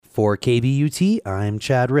For KBUT, I'm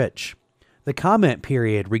Chad Rich. The comment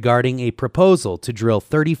period regarding a proposal to drill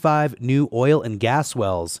 35 new oil and gas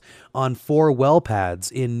wells on 4 well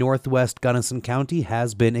pads in northwest Gunnison County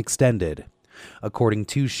has been extended. According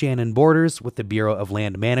to Shannon Borders with the Bureau of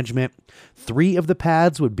Land Management, 3 of the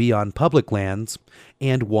pads would be on public lands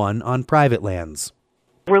and 1 on private lands.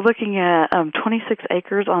 We're looking at 26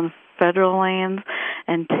 acres on federal lands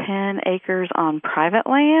and 10 acres on private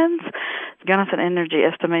lands. Gunnison Energy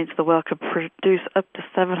estimates the well could produce up to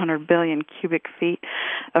 700 billion cubic feet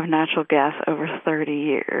of natural gas over 30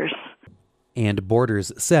 years. And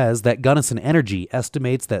Borders says that Gunnison Energy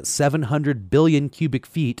estimates that 700 billion cubic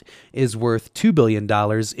feet is worth $2 billion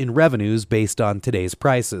in revenues based on today's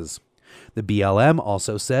prices. The BLM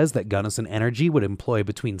also says that Gunnison Energy would employ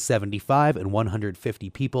between 75 and 150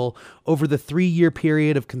 people over the 3-year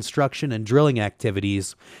period of construction and drilling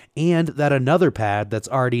activities, and that another pad that's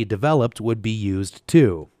already developed would be used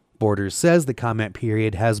too. Borders says the comment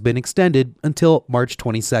period has been extended until March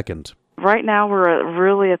 22nd. Right now, we're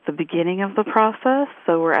really at the beginning of the process,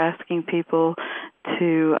 so we're asking people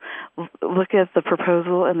to look at the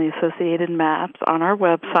proposal and the associated maps on our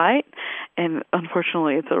website. And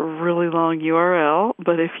unfortunately, it's a really long URL,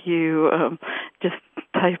 but if you just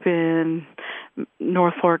type in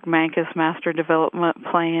North Fork Mancos Master Development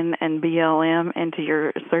Plan and BLM into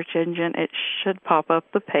your search engine, it should pop up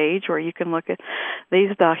the page where you can look at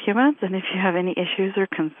these documents. And if you have any issues or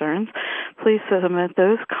concerns, please submit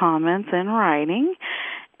those comments in writing,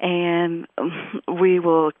 and we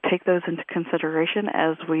will take those into consideration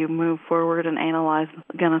as we move forward and analyze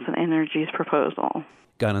Gunnison Energy's proposal.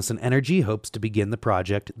 Gunnison Energy hopes to begin the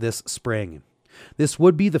project this spring. This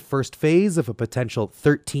would be the first phase of a potential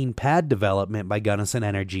 13-pad development by Gunnison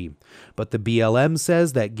Energy, but the BLM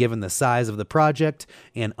says that given the size of the project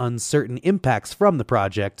and uncertain impacts from the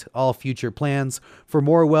project, all future plans for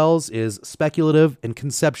more wells is speculative and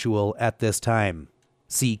conceptual at this time.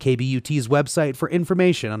 See KBUT's website for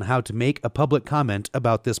information on how to make a public comment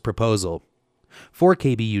about this proposal. For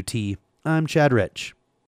KBUT, I'm Chad Rich.